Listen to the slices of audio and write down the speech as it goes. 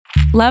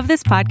Love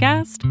this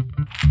podcast?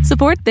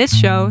 Support this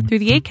show through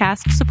the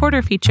Acast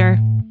supporter feature.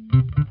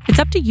 It's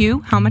up to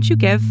you how much you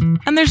give,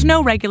 and there's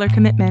no regular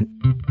commitment.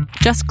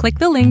 Just click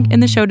the link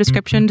in the show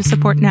description to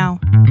support now.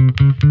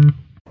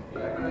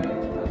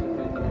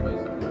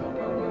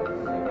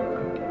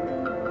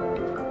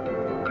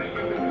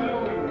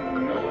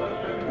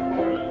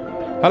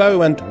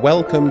 Hello and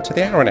welcome to the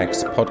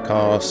Aranex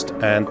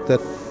podcast and the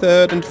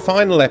third and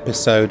final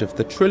episode of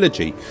the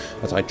trilogy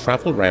as I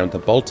travel round the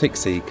Baltic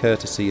Sea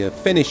courtesy of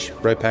Finnish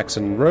Ropax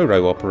and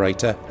Ro-Ro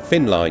operator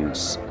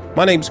Finnlines.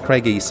 My name's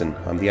Craig Eason.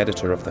 I'm the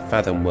editor of the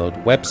Fathom World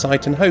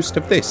website and host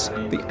of this,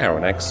 the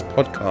Aranex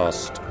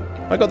podcast.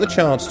 I got the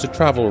chance to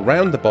travel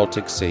round the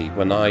Baltic Sea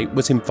when I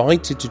was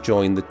invited to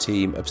join the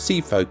team of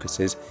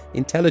Seafocus's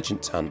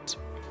Intelligence Hunt.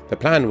 The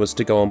plan was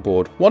to go on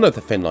board one of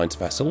the Finnlines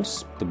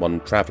vessels, the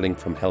one travelling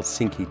from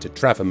Helsinki to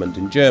Travemünde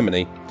in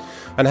Germany,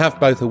 and have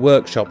both a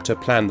workshop to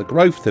plan the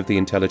growth of the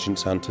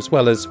Intelligence Hunt as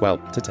well as,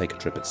 to take a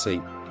trip at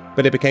sea.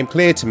 But it became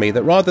clear to me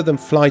that rather than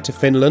fly to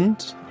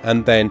Finland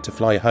and then to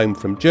fly home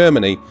from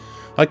Germany,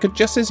 I could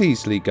just as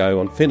easily go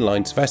on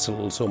Finnlines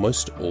vessels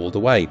almost all the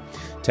way,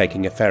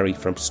 taking a ferry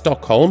from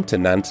Stockholm to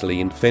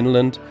Naantali in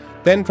Finland,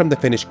 then from the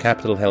Finnish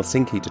capital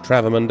Helsinki to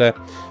Travemünde,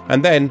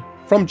 and then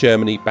from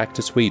Germany back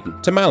to Sweden,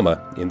 to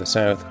Malmö in the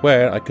south,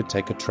 where I could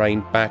take a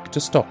train back to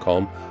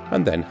Stockholm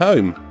and then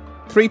home.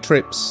 3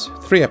 trips,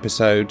 3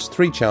 episodes,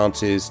 3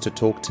 chances to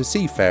talk to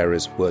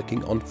seafarers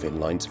working on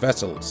Finnlines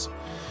vessels.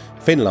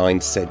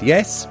 Finnlines said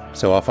yes,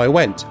 so off I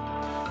went,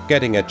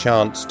 getting a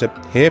chance to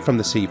hear from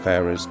the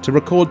seafarers, to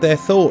record their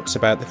thoughts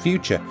about the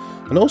future,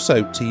 and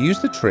also to use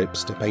the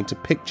trips to paint a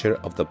picture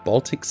of the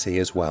Baltic Sea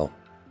as well.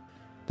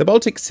 The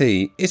Baltic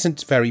Sea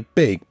isn't very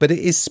big, but it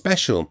is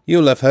special.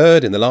 You'll have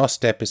heard in the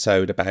last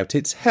episode about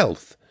its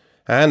health,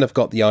 and have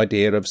got the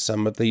idea of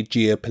some of the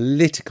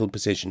geopolitical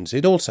positions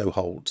it also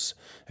holds.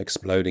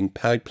 Exploding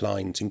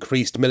pipelines,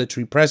 increased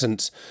military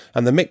presence,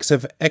 and the mix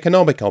of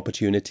economic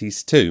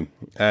opportunities too,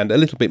 and a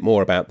little bit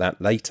more about that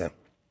later.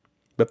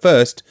 But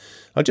first,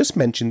 I'll just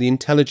mention the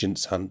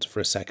Intelligence Hunt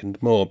for a second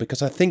more,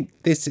 because I think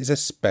this is a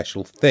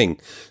special thing,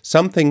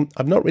 something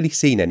I've not really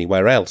seen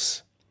anywhere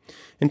else.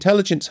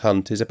 Intelligence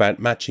Hunt is about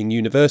matching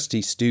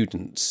university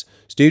students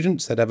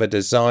that have a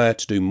desire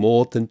to do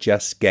more than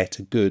just get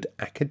a good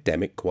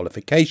academic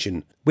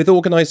qualification, with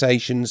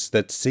organisations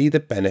that see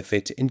the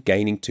benefit in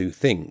gaining 2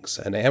 things: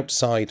 an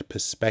outside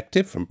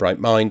perspective from bright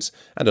minds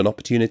and an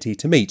opportunity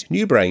to meet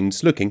new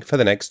brains looking for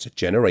the next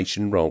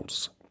generation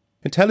roles.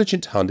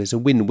 Intelligence Hunt is a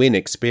win-win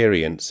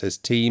experience as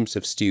teams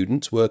of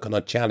students work on a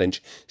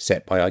challenge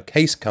set by our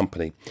case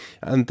company.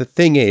 And the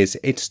thing is,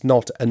 it's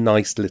not a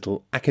nice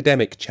little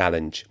academic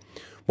challenge.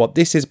 What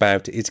this is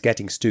about is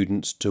getting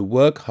students to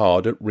work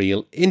hard at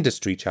real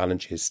industry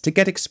challenges, to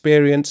get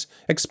experience,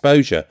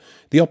 exposure,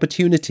 the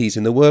opportunities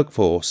in the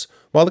workforce,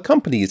 while the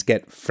companies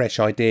get fresh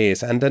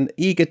ideas and an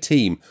eager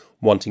team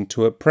wanting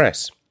to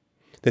impress.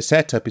 The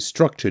setup is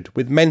structured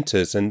with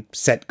mentors and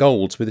set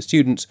goals, with the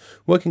students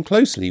working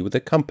closely with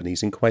the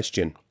companies in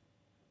question.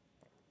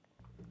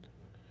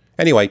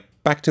 Anyway,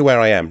 back to where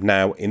I am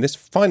now in this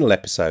final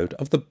episode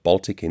of the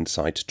Baltic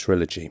Insight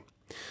trilogy.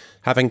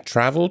 Having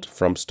travelled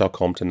from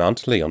Stockholm to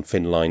Naantali on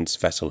Finnlines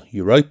vessel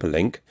Europa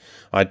Link,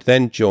 I'd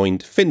then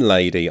joined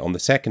Finnlady on the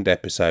second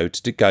episode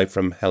to go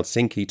from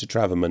Helsinki to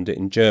Travemünde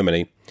in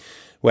Germany,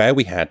 where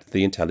we had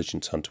the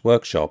Intelligence Hunt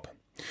workshop.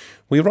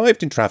 We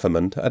arrived in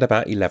Travemünde at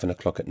about 11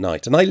 o'clock at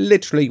night, and I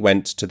literally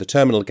went to the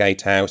terminal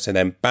gatehouse and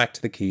then back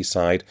to the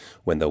quayside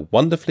when the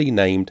wonderfully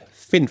named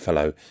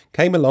Finnfellow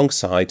came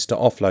alongside to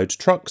offload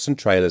trucks and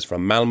trailers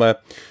from Malmö,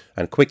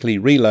 and quickly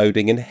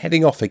reloading and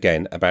heading off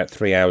again about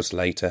 3 hours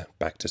later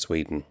back to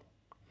Sweden.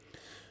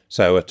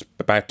 So at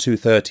about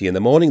 2:30 in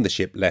the morning the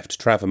ship left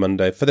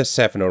Travemünde for the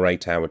 7 or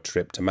 8 hour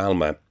trip to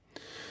Malmö.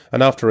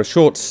 And after a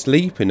short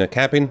sleep in a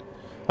cabin,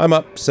 I'm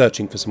up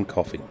searching for some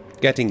coffee,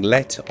 getting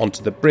let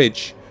onto the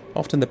bridge,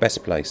 often the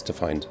best place to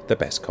find the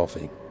best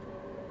coffee.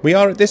 We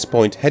are at this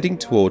point heading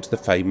towards the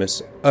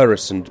famous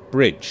Öresund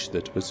Bridge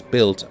that was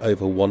built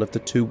over one of the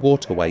 2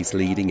 waterways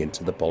leading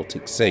into the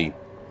Baltic Sea.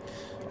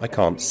 I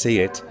can't see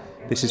it.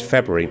 This is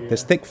February.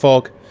 There's thick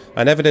fog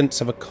and evidence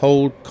of a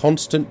cold,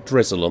 constant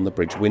drizzle on the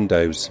bridge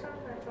windows.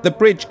 The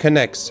bridge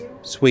connects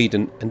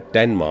Sweden and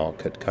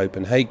Denmark at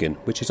Copenhagen,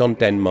 which is on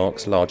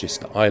Denmark's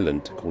largest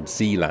island called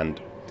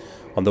Zealand.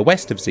 On the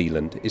west of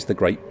Zealand is the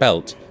Great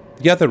Belt,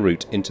 the other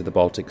route into the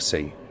Baltic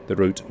Sea, the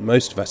route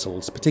most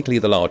vessels, particularly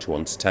the large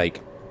ones,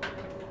 take.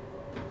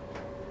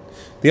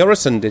 The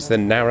Öresund is the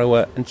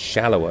narrower and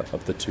shallower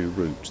of the 2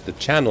 routes. The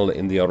channel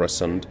in the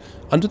Öresund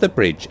under the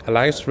bridge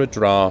allows for a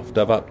draft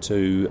of up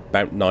to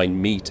about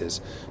 9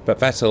 metres, but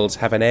vessels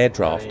have an air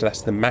draft,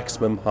 that's the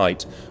maximum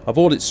height of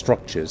all its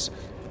structures.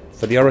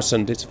 For the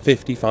Öresund, it's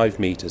 55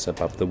 metres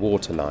above the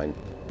waterline.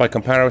 By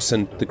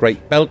comparison, the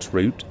Great Belt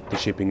route, the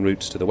shipping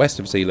routes to the west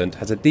of Zealand,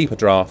 has a deeper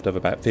draft of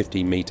about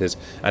 15 metres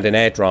and an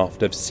air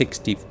draft of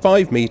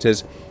 65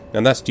 metres,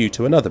 and that's due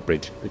to another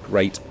bridge, the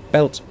Great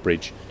Belt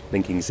Bridge,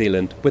 linking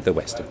Zealand with the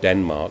west of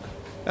Denmark.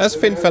 As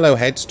Finnfellow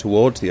heads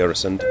towards the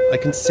Øresund, I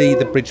can see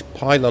the bridge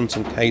pylons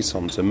and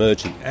caissons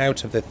emerging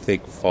out of the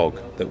thick fog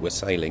that we're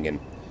sailing in.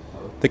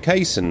 The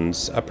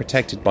caissons are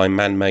protected by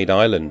man-made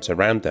islands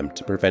around them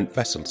to prevent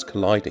vessels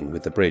colliding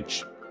with the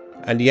bridge.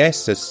 And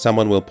yes, as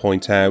someone will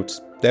point out,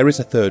 there is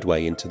a third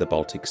way into the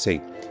Baltic Sea.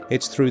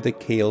 It's through the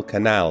Kiel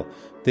Canal.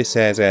 This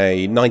is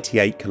a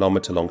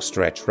 98-kilometre long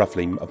stretch,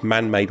 roughly, of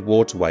man-made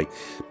waterway,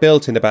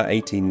 built in about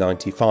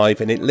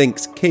 1895, and it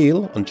links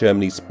Kiel on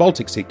Germany's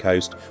Baltic Sea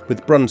coast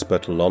with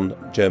Brunsbüttel on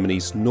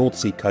Germany's North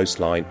Sea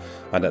coastline,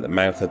 and at the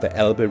mouth of the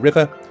Elbe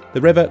River,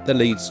 the river that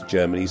leads to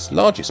Germany's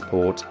largest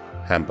port,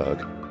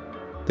 Hamburg.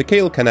 The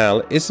Kiel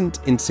Canal isn't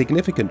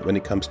insignificant when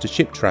it comes to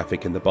ship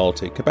traffic in the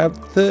Baltic. About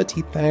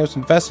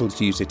 30,000 vessels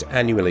use it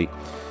annually,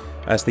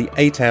 as the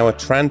 8-hour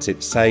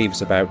transit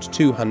saves about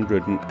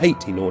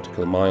 280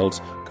 nautical miles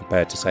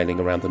compared to sailing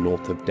around the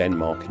north of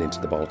Denmark and into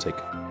the Baltic.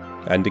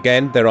 And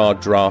again, there are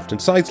draft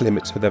and size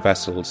limits for the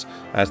vessels,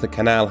 as the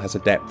canal has a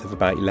depth of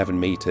about 11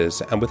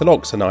 metres, and with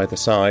locks on either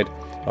side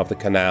of the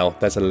canal,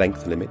 there's a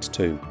length limit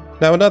too.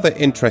 Now, another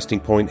interesting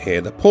point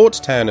here, the port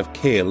town of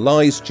Kiel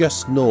lies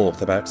just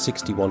north, about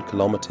 61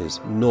 kilometres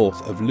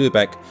north of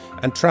Lübeck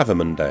and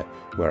Travemünde,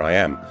 where I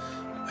am.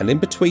 And in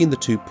between the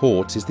two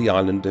ports is the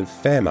island of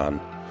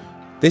Fehmarn.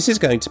 This is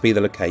going to be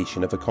the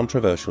location of a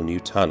controversial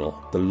new tunnel,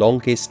 the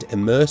longest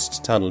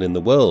immersed tunnel in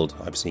the world,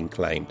 I've seen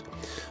claimed,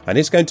 and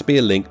it's going to be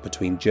a link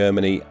between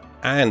Germany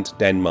and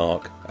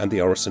Denmark and the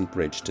Øresund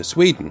Bridge to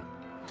Sweden.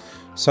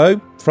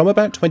 So, from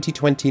about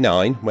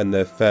 2029, when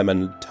the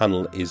Fehmarn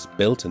Tunnel is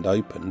built and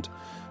opened,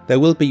 there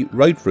will be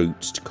road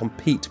routes to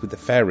compete with the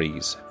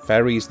ferries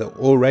that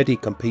already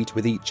compete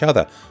with each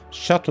other,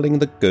 shuttling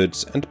the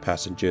goods and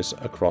passengers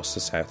across the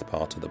south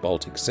part of the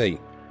Baltic Sea.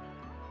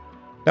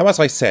 Now, as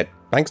I said,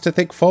 thanks to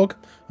thick fog,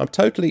 I'm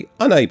totally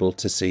unable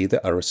to see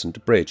the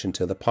Øresund Bridge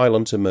until the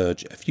pylons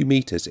emerge a few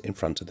metres in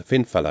front of the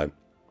Finnfellow.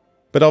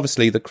 But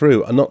obviously the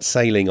crew are not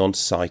sailing on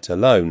sight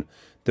alone.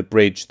 The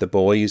bridge, the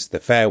buoys, the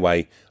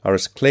fairway are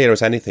as clear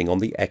as anything on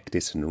the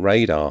Ekdison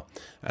radar,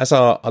 as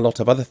are a lot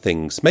of other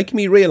things, making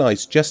me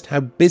realise just how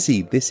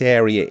busy this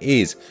area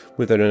is,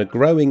 with a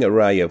growing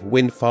array of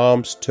wind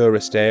farms,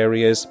 tourist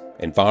areas,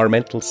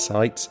 environmental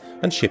sites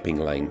and shipping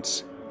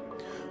lanes.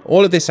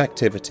 All of this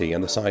activity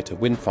and the sight of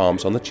wind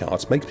farms on the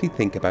charts makes me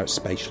think about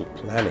spatial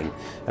planning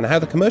and how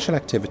the commercial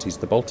activities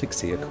of the Baltic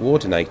Sea are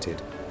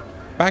coordinated.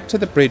 Back to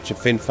the bridge of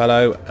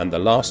Finnfellow and the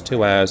last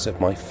 2 hours of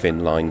my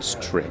Finnlines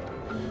trip.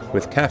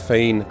 With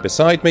caffeine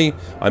beside me,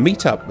 I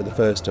meet up with the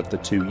first of the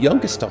two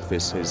youngest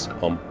officers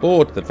on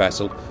board the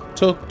vessel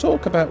to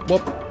talk about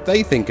what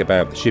they think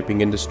about the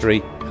shipping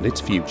industry and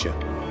its future.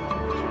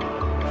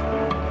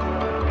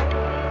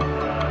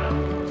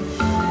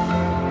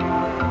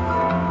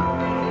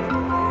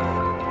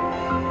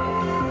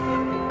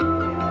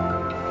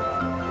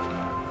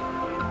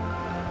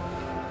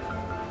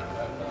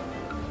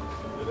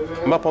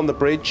 I'm up on the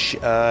bridge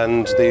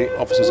and the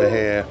officers are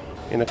here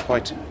in a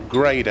quite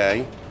grey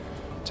day,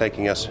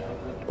 taking us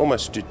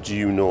almost to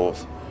due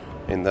north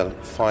in the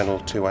final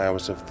 2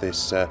 hours of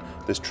this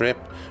trip.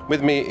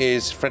 With me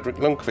is Fredrik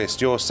Lundqvist,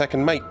 your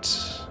second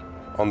mate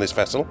on this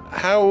vessel.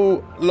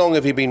 How long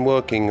have you been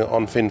working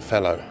on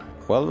Finnfellow?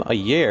 Well, a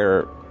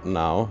year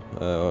now.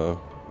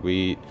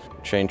 We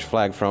changed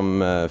flag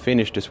from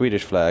Finnish to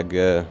Swedish flag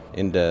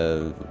in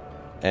the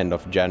end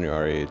of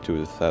January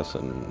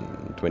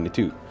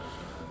 2022.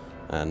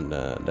 And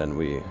then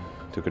we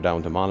took her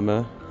down to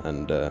Malmö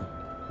and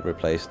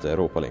replaced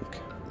Europalink.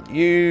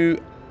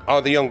 You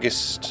are the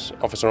youngest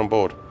officer on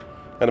board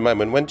at the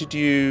moment. When did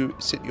you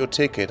sit your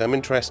ticket? I'm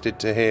interested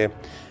to hear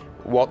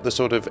what the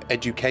sort of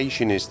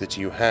education is that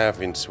you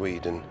have in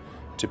Sweden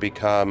to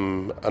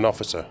become an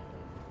officer.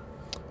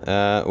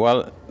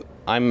 Well,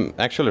 I'm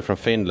actually from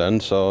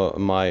Finland, so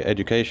my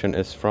education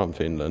is from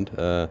Finland,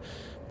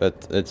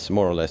 but it's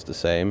more or less the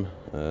same.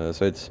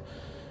 So it's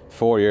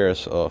 4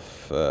 years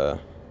of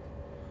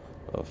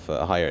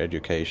higher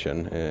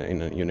education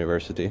in a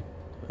university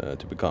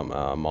to become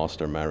a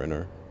master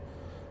mariner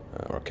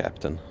or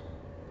captain.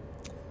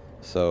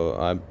 So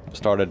I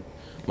started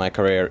my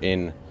career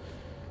in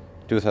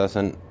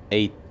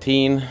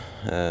 2018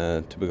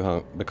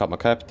 to become a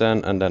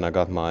captain, and then I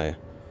got my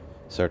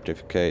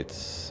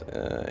certificates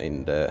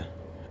in the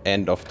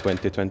end of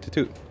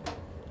 2022.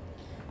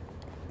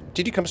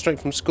 Did you come straight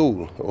from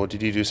school, or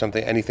did you do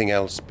anything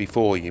else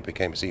before you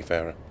became a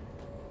seafarer?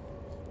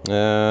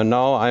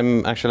 No,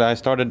 I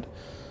started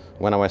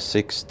when I was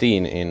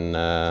 16 in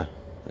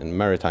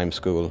maritime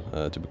school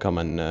to become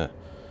an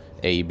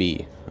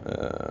AB,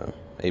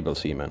 able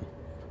seaman,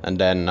 and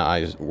then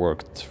I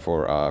worked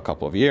for a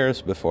couple of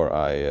years before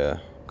I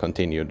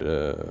continued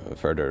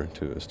further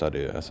to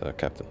study as a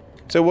captain.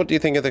 So, what do you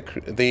think of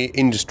the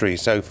industry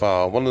so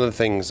far? One of the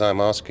things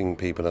I'm asking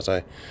people as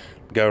I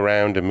go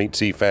around and meet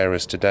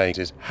seafarers today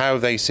is how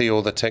they see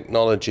all the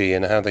technology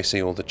and how they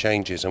see all the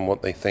changes and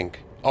what they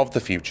think of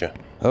the future.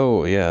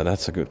 Oh, yeah,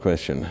 that's a good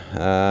question.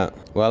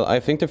 Well, I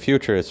think the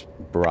future is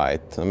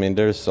bright. I mean,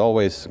 there's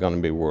always going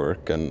to be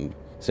work, and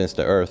since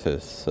the Earth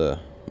is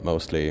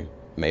mostly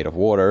made of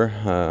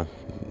water,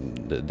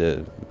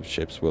 the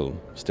ships will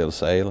still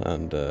sail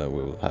and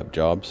we will have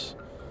jobs,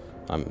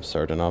 I'm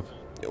certain of.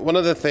 One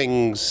of the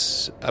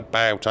things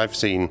I've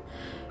seen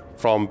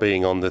from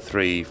being on the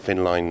 3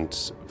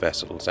 Finnlines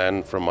vessels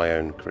and from my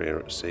own career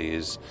at sea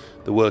is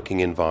the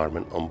working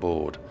environment on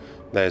board.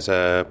 There's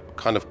a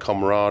kind of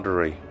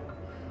camaraderie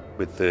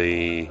with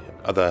the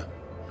other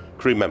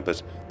crew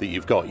members that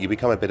you've got. You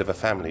become a bit of a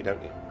family,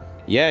 don't you?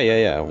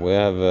 Yeah. We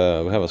have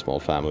a small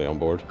family on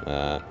board,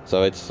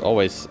 so it's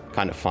always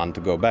kind of fun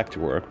to go back to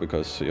work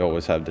because you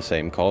always have the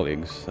same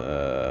colleagues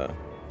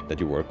that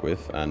you work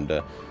with.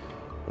 And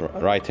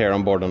right here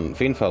on board on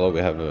Finnfellow, we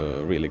have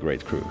a really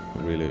great crew,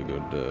 really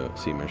good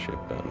seamanship.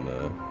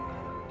 And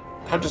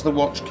how does the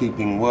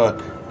watchkeeping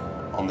work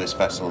on this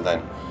vessel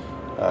then?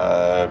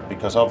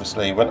 Because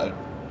obviously, when at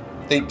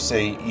deep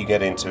sea, you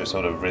get into a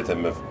sort of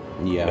rhythm of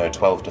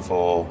 12 to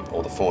 4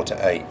 or the 4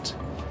 to 8.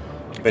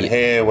 But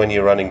here, when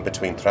you're running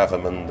between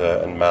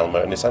Travemünde and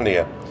Malmö, and it's only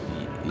a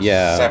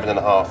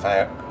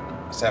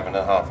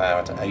 7.5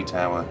 hour to 8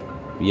 hour.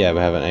 Yeah, we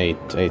have an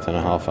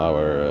 8.5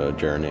 hour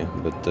journey.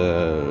 But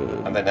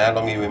and then how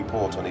long are you in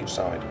port on each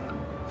side?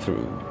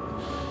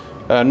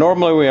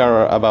 Normally we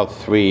are about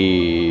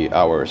 3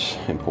 hours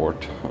in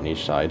port on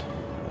each side.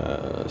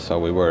 So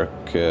we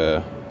work.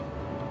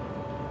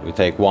 We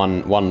take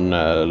one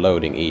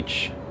loading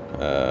each,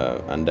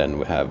 and then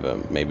we have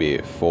maybe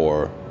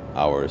 4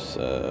 hours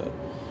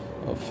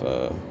of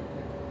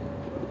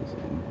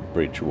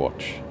bridge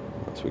watch,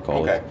 as we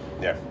call it.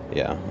 Okay.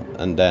 Yeah,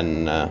 and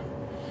then.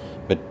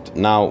 But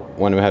now,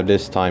 when we have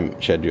this time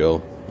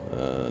schedule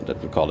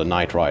that we call the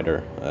night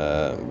rider,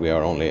 we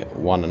are only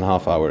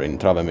 1.5 hour in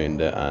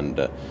Travemünde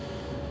and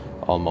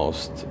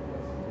almost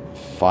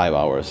 5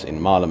 hours in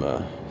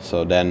Malmö.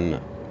 So then,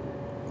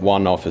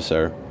 one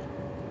officer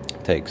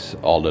takes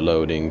all the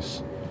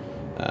loadings,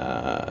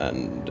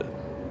 and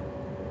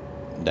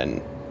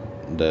then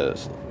the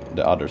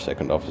other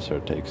second officer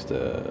takes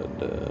the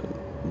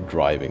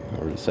driving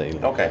or the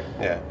sailing. Okay.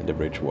 Yeah. The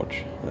bridge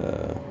watch.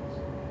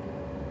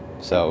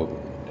 So,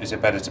 is it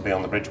better to be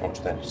on the bridge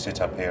watch than sit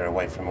up here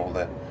away from all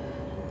the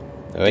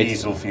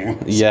diesel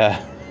fumes?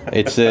 Yeah,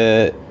 it's.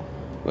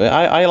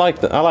 I like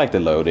the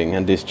loading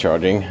and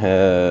discharging.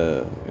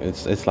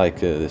 It's like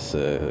this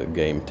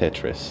game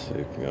Tetris.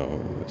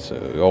 So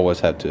you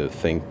always have to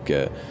think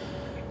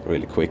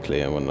really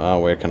quickly. And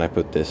where can I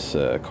put this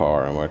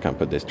car and where can I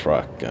put this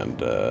truck? And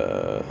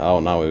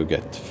now we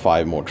get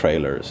 5 more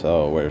trailers.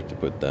 Where to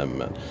put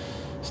them? And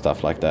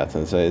stuff like that.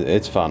 And so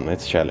it's fun,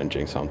 it's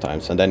challenging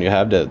sometimes. And then you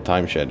have the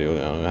time schedule,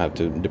 you have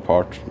to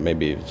depart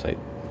maybe say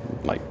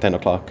like 10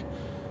 o'clock,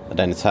 and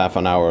then it's half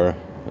an hour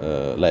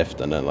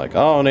left, and then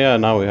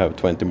now we have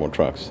 20 more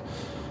trucks.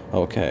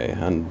 Okay,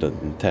 and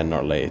 10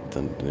 are late,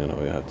 and you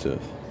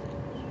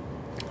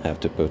have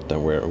to put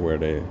them where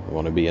they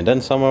want to be. And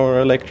then some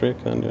are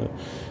electric, and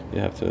you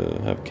have to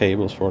have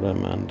cables for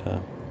them, and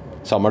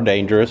some are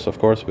dangerous, of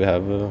course. We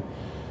have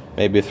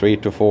maybe 3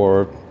 to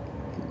 4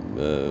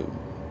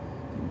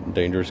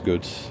 dangerous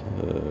goods,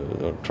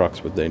 or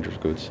trucks with dangerous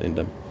goods in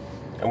them.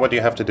 And what do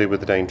you have to do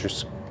with the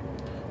dangerous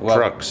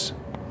trucks?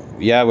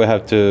 Yeah, we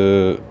have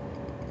to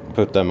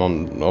put them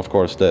on, of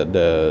course,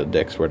 the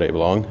decks where they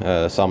belong.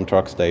 Some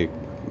trucks they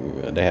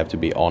have to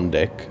be on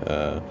deck.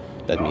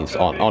 That means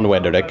on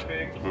weather deck.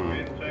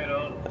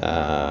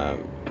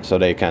 So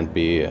they can't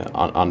be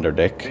under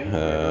deck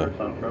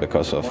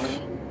because of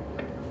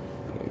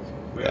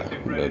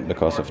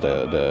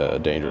the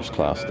dangerous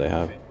class they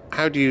have.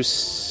 How do you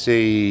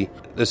see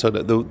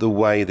the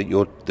way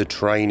that the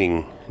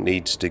training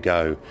needs to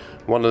go?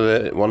 One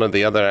of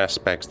the other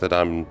aspects that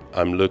I'm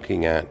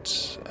looking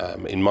at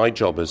in my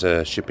job as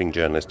a shipping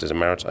journalist, as a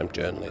maritime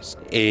journalist,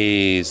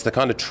 is the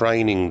kind of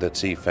training that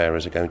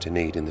seafarers are going to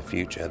need in the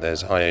future.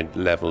 There's high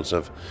levels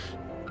of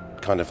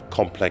kind of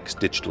complex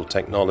digital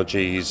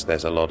technologies.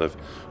 There's a lot of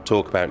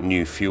talk about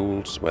new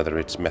fuels, whether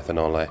it's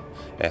methanol,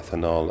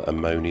 ethanol,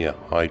 ammonia,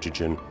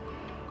 hydrogen,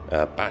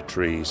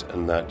 batteries,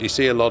 and that. Do you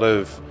see a lot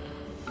of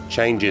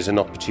changes and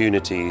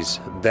opportunities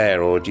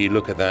there, or do you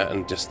look at that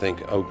and just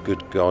think, oh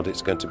good God,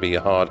 it's going to be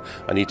hard,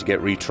 I need to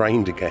get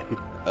retrained again?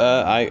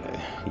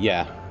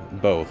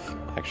 Both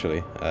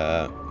actually.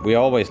 We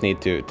always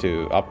need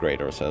to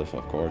upgrade ourselves,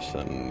 of course,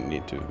 and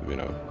need to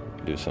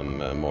do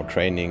some more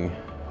training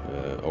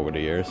over the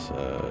years.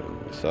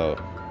 So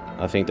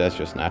I think that's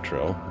just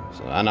natural.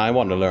 And I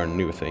want to learn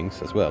new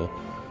things as well.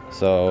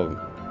 So,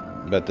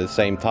 but at the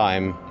same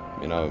time,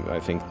 I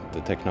think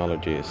the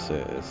technology is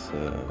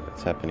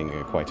it's happening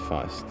quite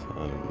fast,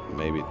 and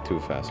maybe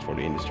too fast for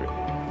the industry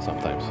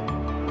sometimes.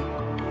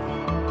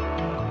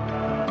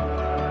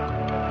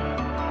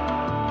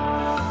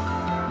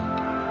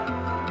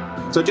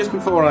 So just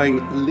before I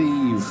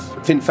leave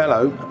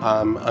Finnfellow,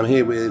 I'm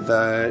here with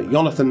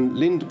Jonathan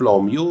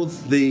Lindblom. You're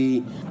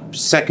the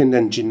second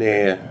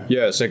engineer.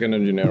 Yeah, second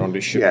engineer on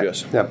this ship,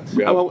 yes. Yeah.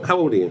 How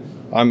old are you?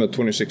 I'm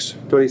 26.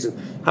 26.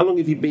 How long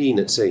have you been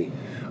at sea?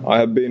 I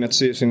have been at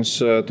sea since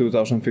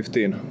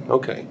 2015.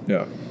 Okay.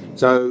 Yeah.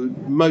 So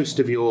most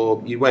of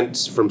you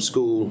went from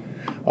school.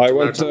 I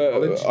went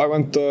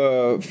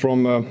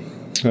from.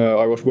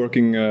 I was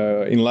working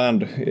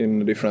inland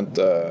in different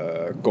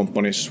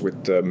companies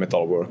with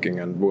metalworking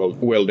and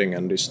welding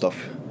and this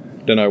stuff.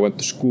 Then I went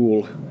to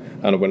school,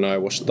 and when I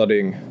was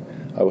studying,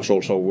 I was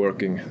also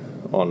working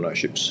on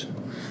ships.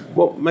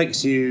 What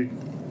makes you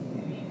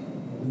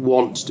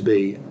want to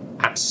be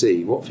at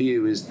sea? What for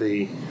you is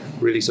the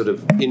really sort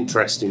of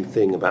interesting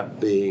thing about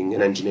being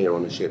an engineer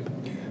on a ship?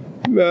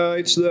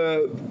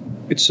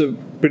 It's a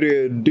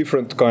pretty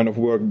different kind of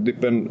work.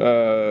 When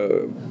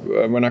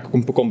I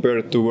compare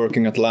it to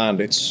working at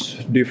land, it's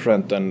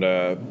different, and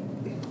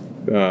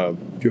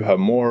you have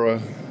more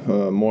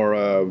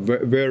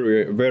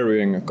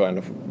varying kind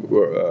of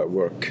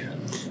work.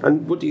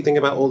 And what do you think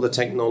about all the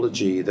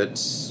technology that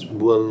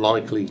we're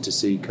likely to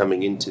see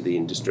coming into the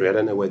industry? I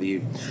don't know whether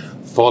you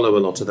follow a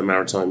lot of the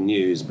maritime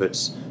news,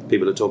 but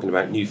people are talking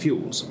about new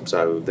fuels.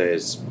 So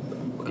there's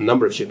a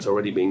number of ships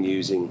already been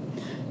using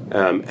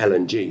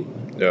LNG.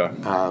 Yeah.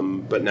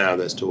 But now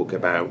there's talk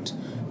about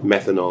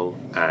methanol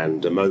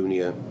and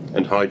ammonia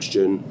and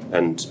hydrogen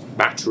and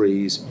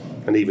batteries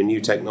and even new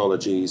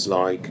technologies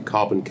like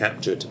carbon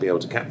capture to be able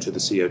to capture the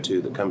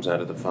CO2 that comes out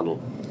of the funnel.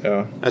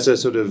 Yeah. As a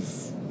sort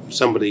of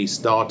somebody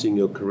starting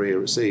your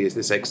career at sea, is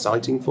this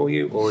exciting for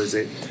you, or is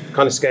it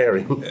kind of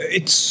scary?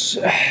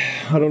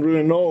 I don't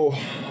really know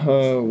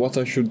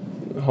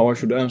how I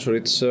should answer.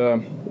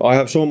 I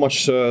have so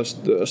much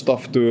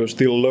stuff to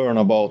still learn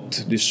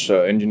about this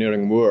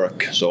engineering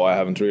work, so I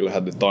haven't really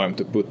had the time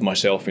to put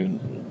myself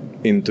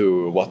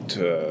into what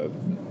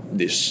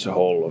this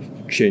whole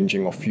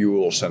changing of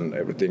fuels and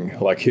everything.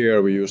 Like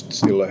here we used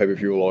still heavy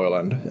fuel oil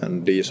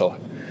and diesel,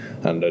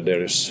 and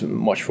there is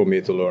much for me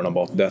to learn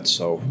about that.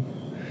 So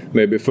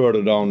maybe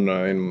further down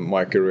in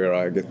my career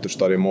I get to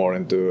study more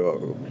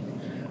into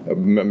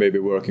maybe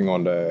working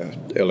on the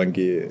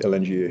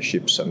LNG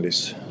ships and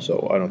this.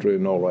 So I don't really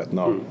know right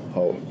now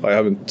how. I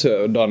haven't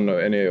done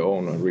any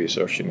own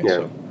research in it. Yeah.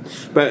 So.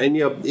 But in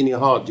your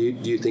heart, do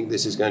you think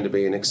this is going to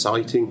be an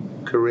exciting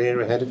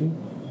career ahead of you?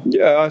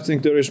 Yeah, I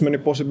think there is many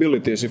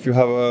possibilities. If you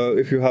have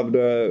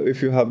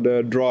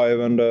the drive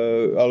and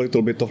a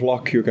little bit of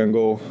luck, you can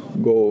go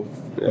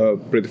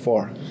pretty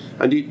far.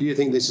 And do you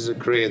think this is a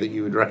career that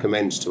you would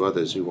recommend to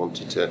others who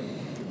wanted to?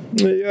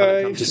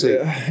 Yeah, if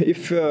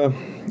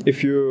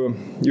you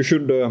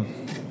should,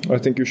 I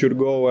think you should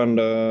go, and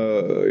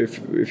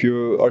if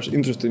you are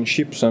interested in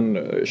ships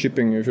and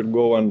shipping, you should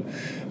go and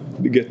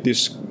get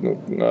this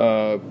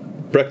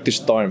practice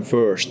time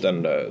first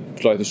and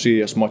try to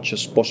see as much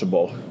as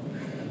possible.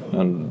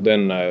 And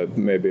then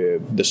maybe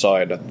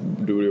decide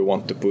that do you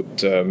want to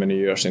put many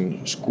years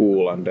in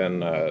school and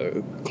then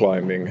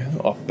climbing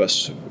up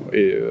as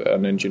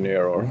an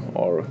engineer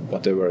or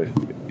whatever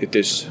it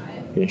is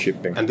in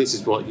shipping. And this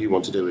is what you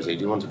want to do, is it?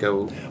 Do you want to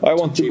go? I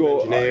want to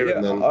go.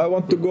 I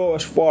want to go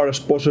as far as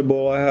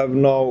possible. I have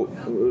now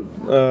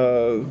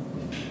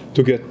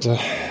to get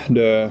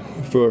the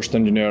first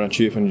engineer and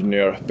chief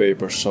engineer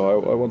papers,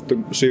 so I want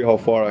to see how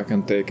far I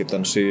can take it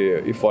and see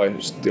if I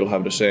still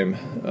have the same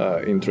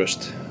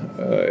interest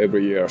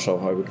every year, so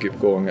I will keep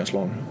going as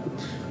long.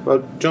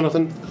 Well,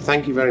 Jonathan,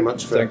 thank you very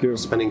much for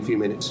spending a few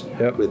minutes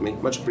with me.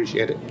 Much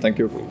appreciated. Thank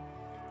you.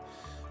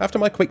 After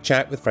my quick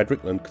chat with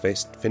Fredrik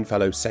Lundqvist,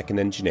 Finnfellow's second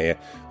engineer,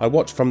 I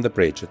watched from the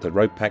bridge as the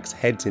Ropax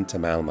heads into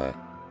Malmö.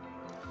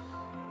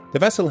 The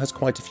vessel has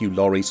quite a few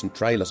lorries and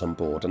trailers on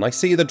board, and I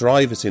see the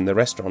drivers in the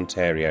restaurant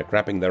area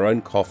grabbing their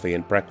own coffee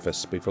and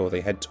breakfast before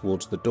they head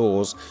towards the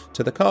doors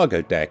to the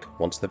cargo deck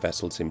once the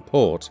vessel's in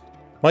port.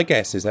 My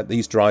guess is that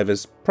these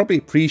drivers probably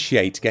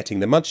appreciate getting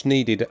the much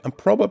needed and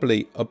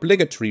probably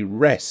obligatory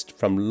rest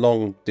from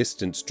long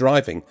distance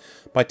driving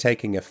by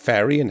taking a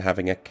ferry and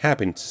having a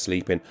cabin to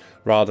sleep in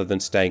rather than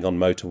staying on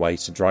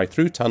motorways to drive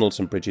through tunnels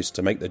and bridges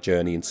to make the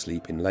journey and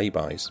sleep in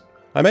laybys.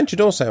 I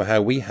mentioned also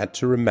how we had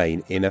to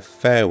remain in a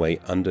fairway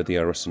under the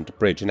Öresund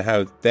Bridge and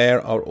how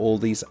there are all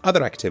these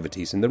other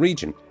activities in the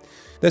region.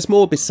 There's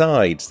more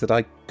besides that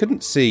I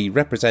couldn't see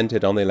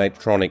represented on the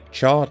electronic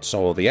charts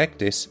or the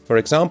ECDIS. For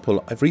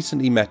example, I've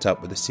recently met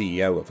up with the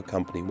CEO of a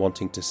company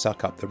wanting to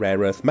suck up the rare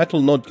earth metal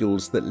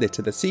nodules that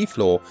litter the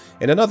seafloor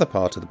in another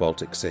part of the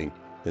Baltic Sea.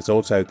 There's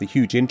also the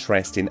huge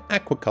interest in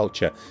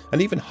aquaculture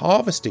and even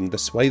harvesting the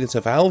swathes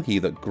of algae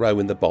that grow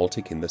in the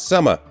Baltic in the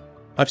summer.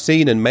 I've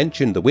seen and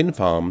mentioned the wind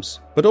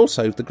farms, but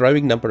also the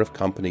growing number of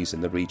companies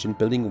in the region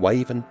building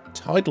wave and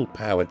tidal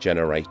power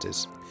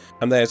generators.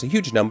 And there's a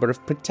huge number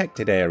of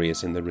protected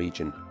areas in the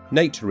region,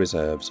 nature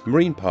reserves,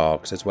 marine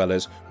parks, as well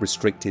as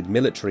restricted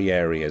military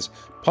areas,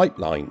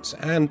 pipelines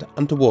and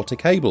underwater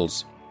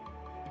cables.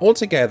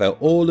 Altogether,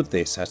 all of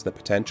this has the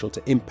potential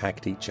to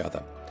impact each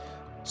other.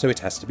 So it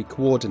has to be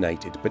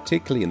coordinated,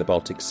 particularly in the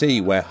Baltic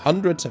Sea, where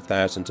hundreds of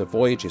thousands of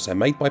voyages are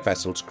made by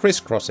vessels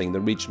crisscrossing the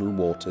regional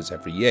waters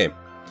every year.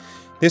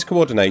 This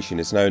coordination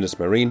is known as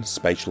marine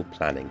spatial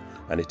planning,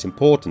 and it's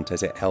important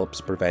as it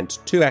helps prevent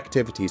two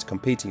activities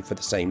competing for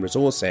the same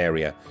resource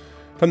area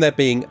from there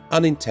being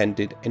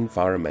unintended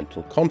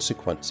environmental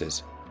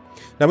consequences.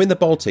 Now, in the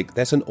Baltic,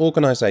 there's an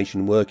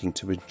organisation working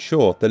to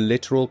ensure the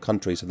littoral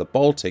countries of the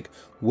Baltic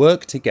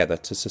work together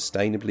to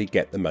sustainably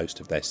get the most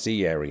of their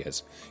sea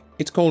areas.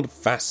 It's called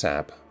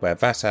VASAB, where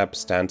VASAB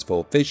stands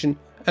for Vision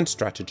and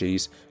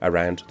Strategies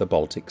Around the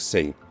Baltic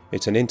Sea.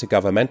 It's an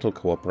intergovernmental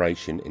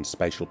cooperation in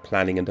spatial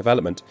planning and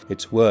development.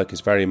 Its work is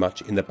very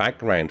much in the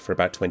background for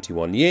about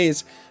 21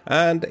 years,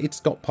 and it's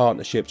got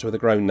partnerships with a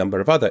growing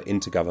number of other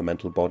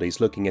intergovernmental bodies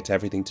looking at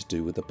everything to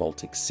do with the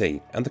Baltic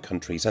Sea and the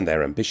countries and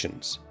their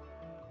ambitions.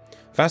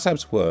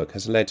 VASAB's work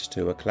has led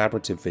to a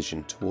collaborative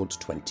vision towards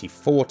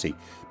 2040,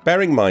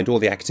 bearing in mind all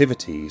the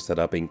activities that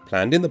are being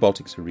planned in the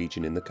Baltic Sea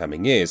region in the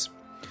coming years.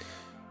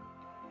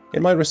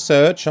 In my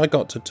research, I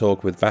got to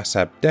talk with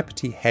VASAB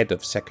Deputy Head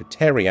of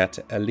Secretariat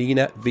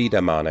Alina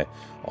Wiedemanne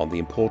on the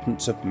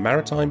importance of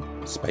maritime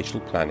spatial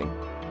planning.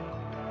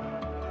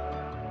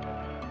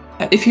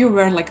 If you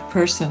were like a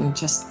person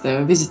just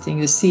visiting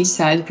the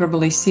seaside,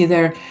 probably see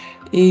there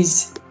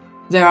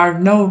are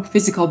no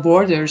physical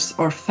borders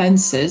or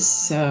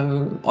fences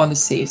on the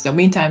sea. So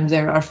meantime,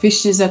 there are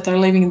fishes that are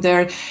living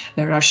there,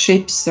 there are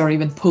ships or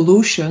even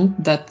pollution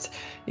that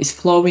is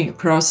flowing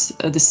across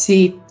the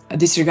sea,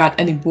 disregard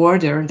any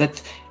border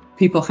that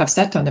people have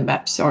set on the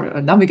maps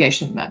or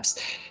navigation maps.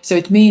 So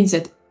it means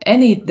that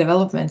any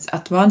developments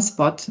at one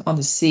spot on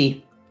the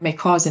sea may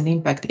cause an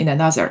impact in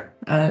another.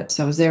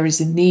 So there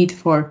is a need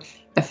for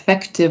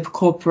effective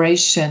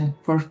cooperation,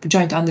 for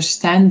joint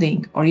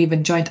understanding or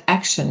even joint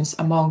actions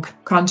among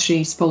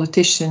countries,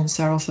 politicians,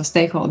 or also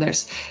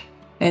stakeholders.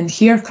 And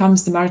here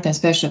comes the maritime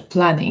spatial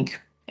planning,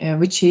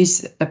 which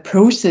is a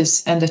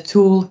process and a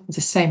tool at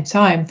the same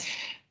time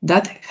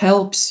that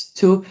helps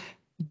to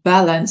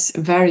balance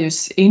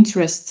various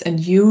interests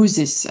and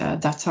uses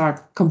that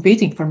are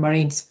competing for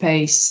marine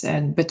space,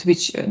 but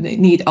which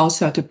need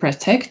also to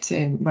protect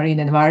the marine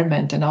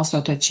environment and also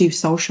to achieve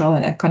social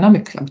and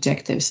economic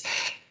objectives.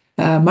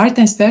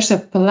 Maritime spatial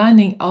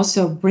planning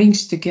also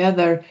brings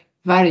together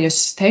various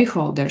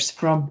stakeholders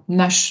from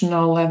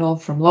national level,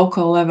 from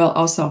local level,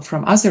 also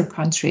from other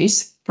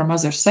countries, from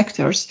other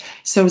sectors,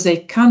 so they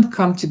can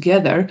come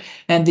together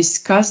and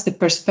discuss the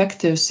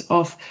perspectives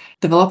of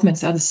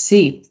developments at the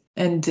sea.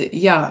 And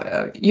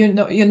you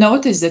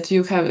notice that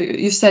you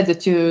said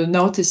that you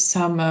noticed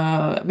some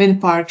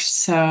wind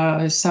parks,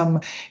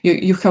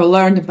 you have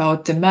learned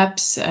about the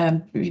maps,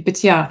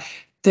 but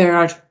there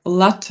are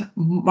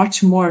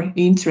much more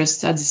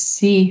interest at the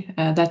sea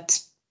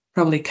that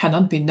probably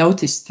cannot be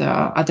noticed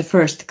at the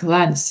first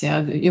glance.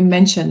 You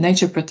mentioned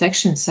nature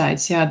protection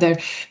sites. They're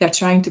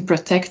trying to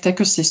protect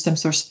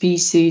ecosystems or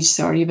species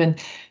or even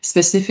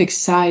specific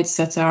sites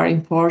that are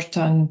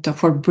important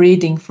for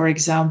breeding, for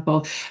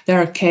example.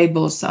 There are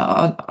cables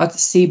at the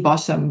sea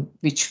bottom,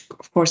 which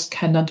of course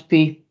cannot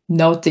be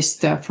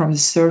noticed from the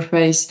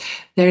surface.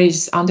 There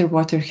is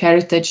underwater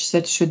heritage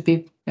that should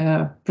be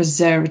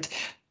preserved.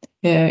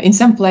 In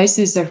some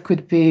places, there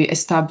could be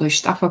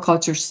established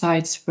aquaculture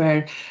sites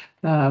where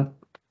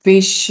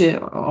fish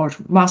or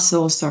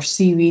mussels or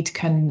seaweed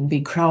can be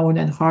grown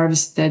and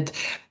harvested.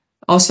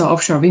 Also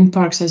offshore wind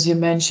parks, as you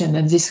mentioned,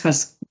 and this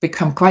has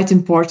become quite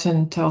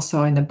important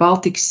also in the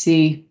Baltic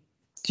Sea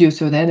due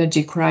to the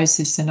energy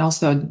crisis and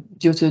also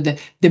due to the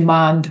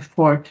demand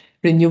for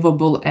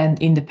renewable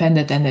and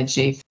independent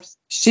energy.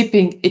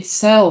 Shipping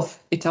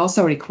itself, it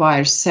also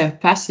requires safe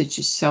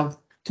passages, so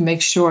to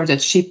make sure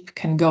that ship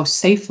can go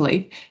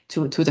safely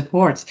to the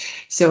port.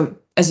 So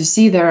as you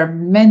see, there are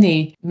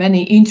many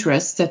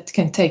interests that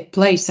can take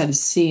place at the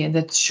sea and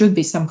that should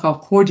be somehow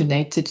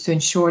coordinated to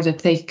ensure that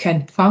they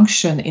can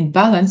function in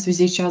balance with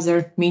each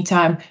other,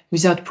 meantime,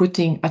 without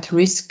putting at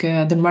risk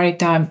the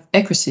maritime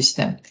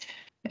ecosystem.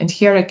 And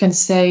here I can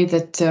say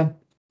that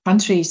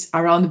countries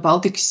around the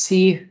Baltic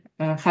Sea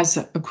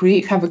have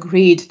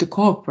agreed to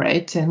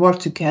cooperate and work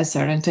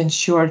together and to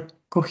ensure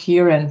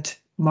coherent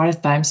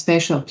maritime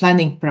spatial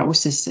planning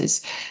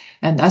processes.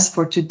 And as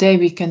for today,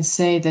 we can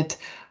say that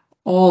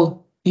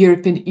all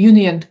European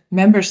Union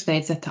member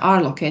states that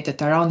are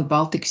located around the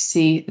Baltic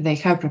Sea, they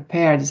have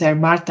prepared their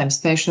maritime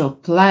spatial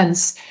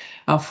plans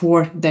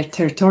for their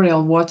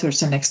territorial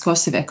waters and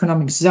exclusive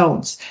economic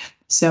zones.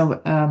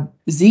 So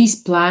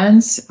these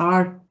plans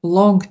are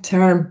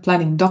long-term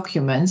planning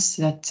documents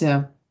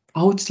that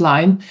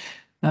outline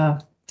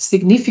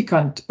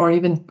significant or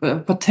even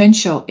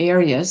potential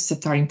areas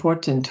that are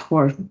important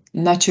for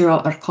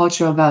natural or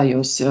cultural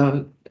values,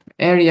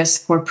 areas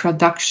for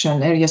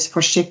production, areas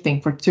for shipping,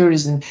 for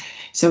tourism.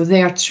 So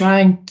they are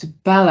trying to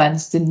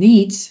balance the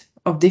needs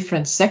of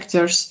different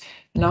sectors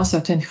and also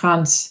to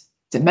enhance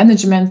the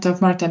management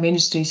of maritime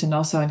industries and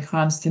also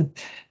enhance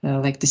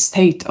the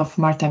state of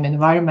maritime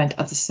environment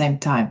at the same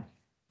time.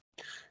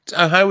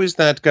 So how is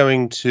that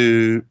going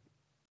to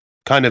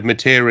kind of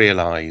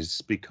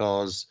materialize?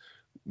 Because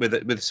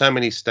with so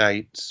many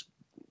states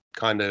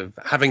kind of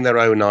having their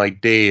own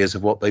ideas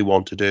of what they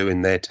want to do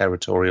in their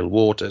territorial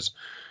waters,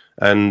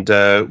 and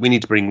we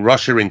need to bring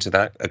Russia into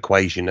that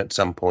equation at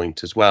some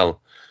point as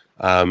well,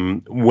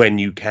 when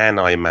you can,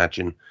 I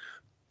imagine.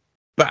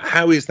 But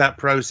how is that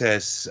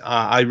process?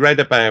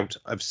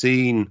 I've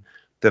seen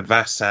the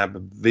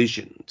VASAB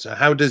vision. So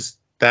how does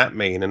that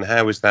mean, and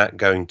how is that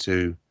going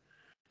to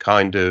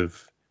kind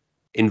of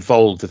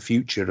involve the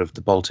future of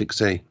the Baltic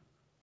Sea?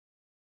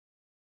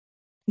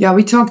 Yeah,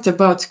 we talked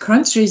about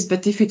countries,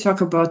 but if we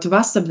talk about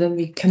VASAB, then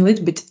we can a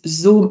little bit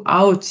zoom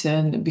out,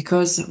 and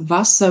because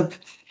VASAB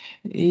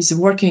is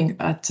working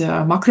at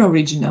a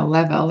macro-regional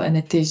level, and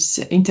it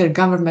is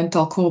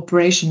intergovernmental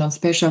cooperation on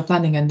spatial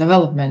planning and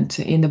development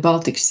in the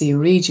Baltic Sea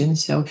region.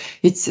 So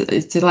it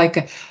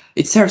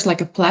serves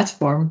like a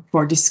platform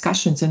for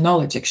discussions and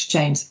knowledge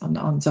exchange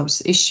on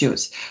those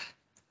issues.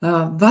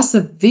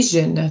 VASAB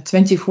Vision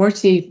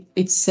 2040,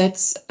 it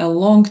sets a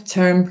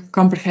long-term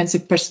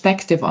comprehensive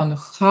perspective on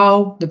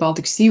how the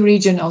Baltic Sea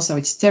region, also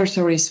its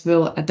territories,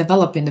 will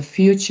develop in the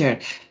future.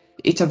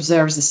 It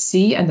observes the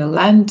sea and the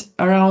land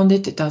around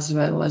it, as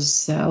well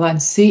as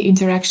land-sea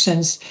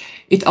interactions.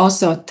 It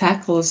also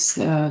tackles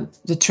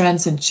the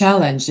trends and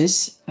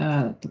challenges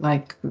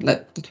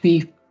that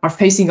we are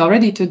facing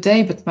already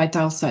today, but might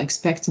also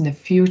expect in the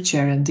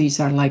future. And these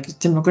are like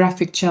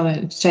demographic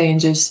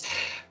changes,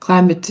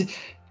 climate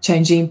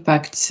change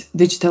impacts,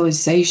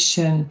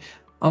 digitalization,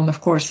 and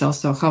of course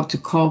also how to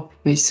cope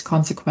with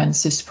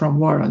consequences from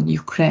war on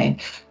Ukraine.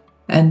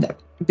 And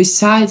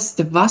besides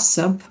the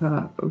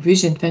VASAB,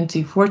 Vision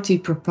 2040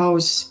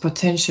 propose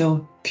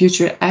potential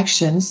future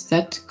actions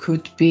that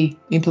could be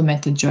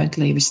implemented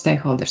jointly with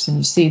stakeholders. And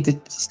you see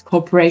that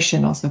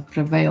cooperation also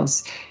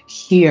prevails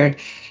here.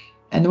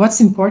 And what's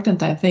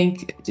important, I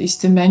think, is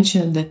to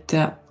mention that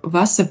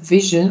VASAB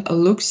Vision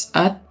looks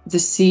at the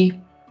sea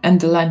and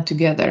the land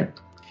together.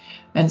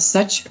 And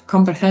such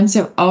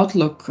comprehensive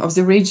outlook of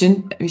the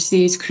region, we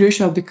see, is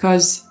crucial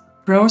because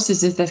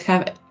processes that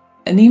have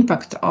an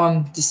impact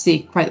on the sea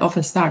quite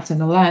often start on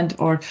the land,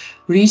 or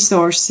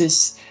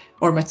resources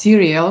or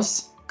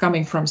materials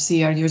coming from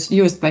sea are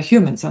used by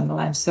humans on the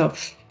land. So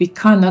we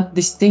cannot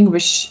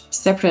distinguish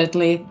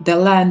separately the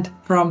land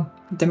from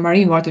the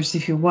marine waters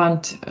if you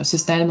want a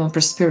sustainable and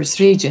prosperous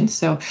region.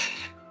 So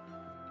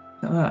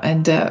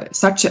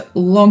such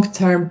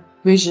long-term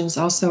visions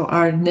also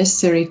are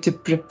necessary to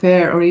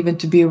prepare or even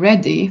to be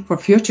ready for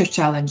future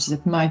challenges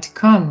that might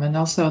come. And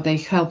also they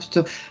help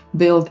to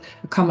build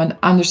a common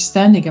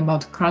understanding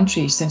about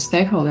countries and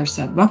stakeholders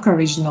at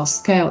macro-regional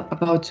scale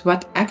about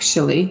what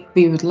actually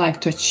we would like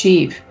to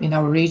achieve in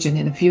our region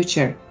in the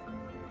future.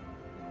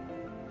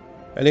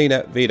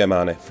 Elina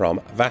Wiedemann from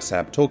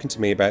VASAB talking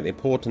to me about the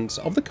importance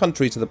of the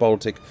countries of the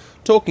Baltic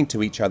talking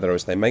to each other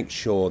as they make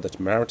sure that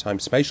maritime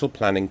spatial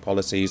planning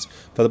policies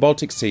for the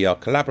Baltic Sea are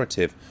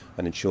collaborative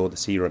and ensure the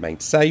sea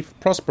remains safe,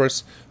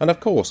 prosperous and, of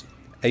course,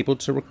 able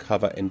to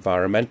recover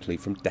environmentally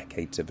from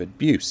decades of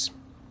abuse.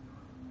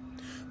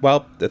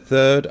 Well, the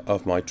third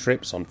of my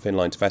trips on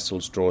Finnline's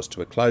vessels draws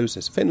to a close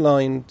as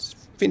Finnline's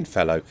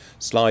Finnfellow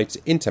slides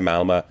into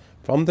Malmö.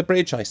 From the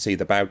bridge I see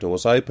the bow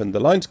doors open, the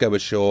lines go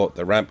ashore,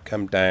 the ramp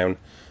come down,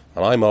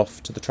 and I'm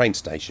off to the train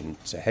station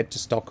to head to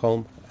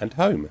Stockholm and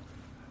home.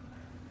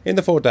 In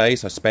the 4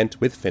 days I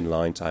spent with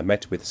Finnlines, I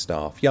met with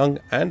staff, young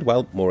and,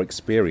 well, more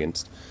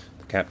experienced.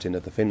 The captain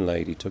of the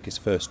Finnlady took his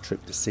first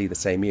trip to sea the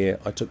same year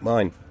I took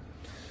mine.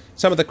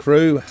 Some of the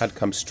crew had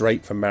come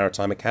straight from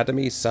maritime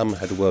academies, some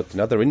had worked in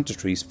other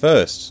industries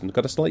first and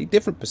got a slightly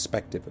different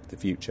perspective of the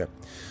future.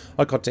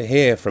 I got to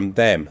hear from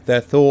them,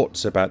 their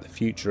thoughts about the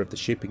future of the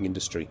shipping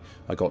industry.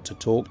 I got to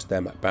talk to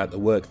them about the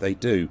work they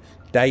do,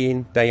 day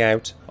in, day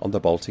out, on the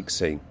Baltic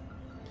Sea.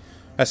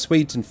 As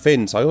Swedes and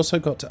Finns, I also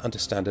got to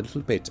understand a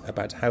little bit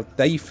about how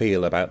they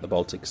feel about the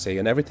Baltic Sea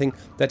and everything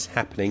that's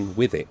happening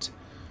with it.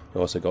 I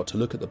also got to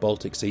look at the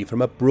Baltic Sea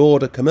from a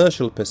broader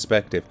commercial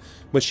perspective,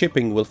 where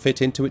shipping will fit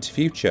into its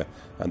future,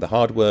 and the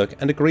hard work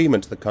and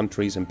agreement the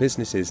countries and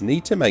businesses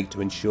need to make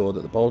to ensure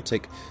that the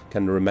Baltic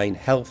can remain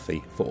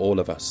healthy for all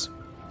of us.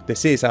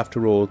 This is,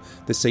 after all,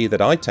 the sea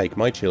that I take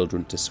my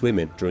children to swim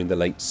in during the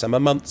late summer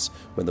months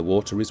when the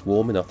water is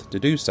warm enough to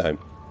do so.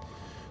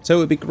 So it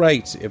would be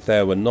great if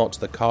there were not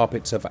the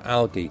carpets of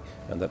algae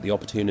and that the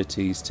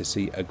opportunities to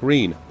see a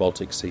green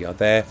Baltic Sea are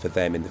there for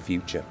them in the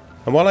future.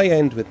 And while I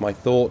end with my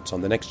thoughts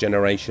on the next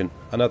generation,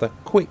 another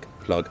quick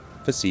plug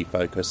for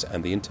SeaFocus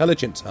and the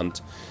Intelligence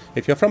Hunt.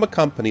 If you're from a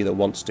company that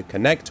wants to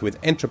connect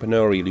with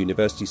entrepreneurial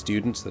university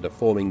students that are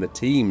forming the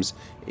teams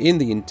in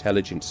the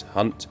Intelligence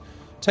Hunt,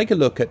 take a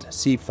look at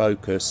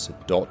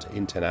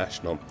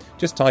seafocus.international.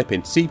 Just type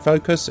in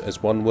SeaFocus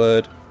as one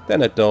word,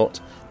 then a dot,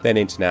 then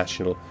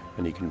international,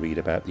 and you can read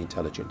about the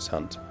Intelligence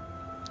Hunt.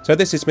 So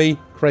this is me,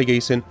 Craig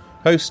Eason,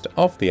 host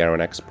of the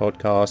Aronex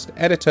podcast,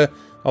 editor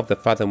of the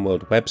Fathom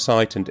World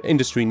website and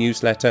industry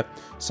newsletter,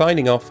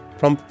 signing off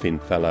from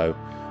Finnfellow.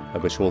 I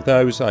wish all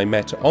those I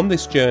met on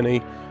this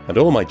journey and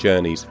all my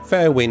journeys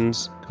fair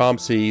winds, calm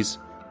seas,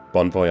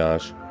 bon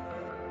voyage.